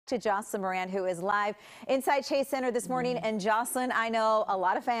to Jocelyn Moran, who is live inside Chase Center this morning. And Jocelyn, I know a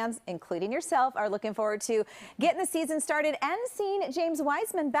lot of fans, including yourself, are looking forward to getting the season started and seeing James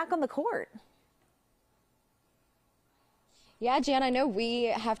Wiseman back on the court. Yeah, Jan, I know we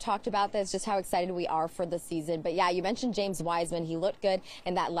have talked about this, just how excited we are for the season. But yeah, you mentioned James Wiseman. He looked good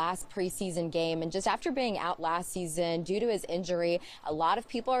in that last preseason game. And just after being out last season due to his injury, a lot of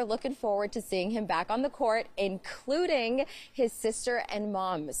people are looking forward to seeing him back on the court, including his sister and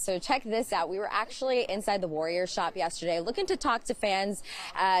mom. So check this out. We were actually inside the Warriors shop yesterday looking to talk to fans,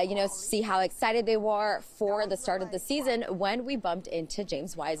 see how excited they were for the start of the season when we bumped into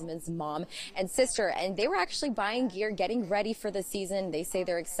James Wiseman's mom and sister. And they were actually buying gear, getting ready for the season. They say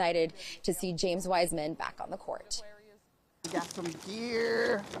they're excited to see James Wiseman back on the court. Got some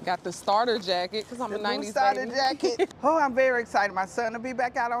gear. Got the starter jacket because I'm a 90s starter baby. jacket. Oh, I'm very excited. My son will be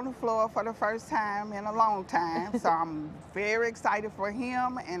back out on the floor for the first time in a long time. So I'm very excited for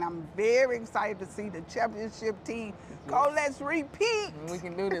him, and I'm very excited to see the championship team go. Let's repeat. We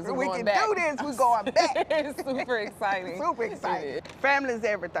can do this. We can do this. We're going back. It's super exciting. Super exciting. Family is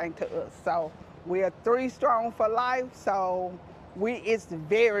everything to us. So we are 3 strong for life. So it's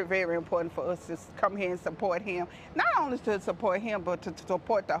very, very important for us to come here and support him. Not only to support him, but to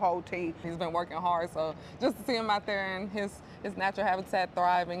support the whole team. He's been working hard, so just to see him out there in his natural habitat,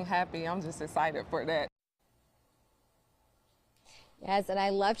 thriving, happy, I'm just excited for that. Yes, and I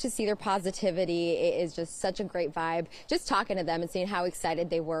love to see their positivity. It is just such a great vibe, just talking to them and seeing how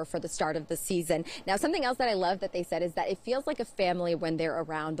excited they were for the start of the season. Now, something else that I love that they said is that it feels like a family when they're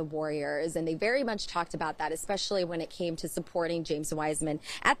around the Warriors, and they very much talked about that, especially when it came to supporting James Wiseman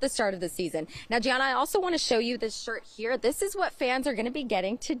at the start of the season. Now, Gianna, I also want to show you this shirt here. This is what fans are going to be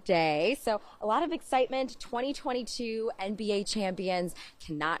getting today. So a lot of excitement. 2022 NBA champions.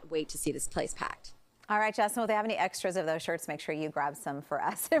 Cannot wait to see this place packed. All right, Jocelyn, if they have any extras of those shirts, make sure you grab some for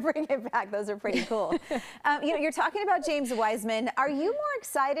us and bring it back. Those are pretty cool. You're talking about James Wiseman. Are you more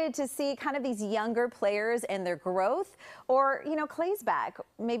excited to see kind of these younger players and their growth, or, Clay's back,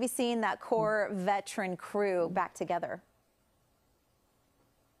 maybe seeing that core veteran crew back together?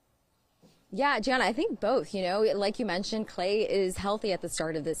 Yeah, Gianna, I think both. Like you mentioned, Clay is healthy at the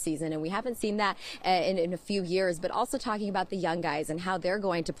start of this season, and we haven't seen that in a few years, but also talking about the young guys and how they're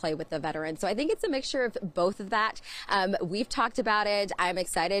going to play with the veterans. So I think it's a mixture of both of that. We've talked about it. I'm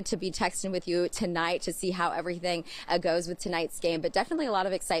excited to be texting with you tonight to see how everything goes with tonight's game, but definitely a lot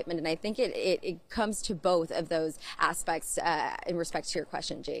of excitement, and I think it comes to both of those aspects in respect to your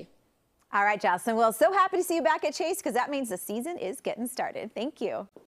question, G. All right, Jocelyn. Well, so happy to see you back at Chase, because that means the season is getting started. Thank you.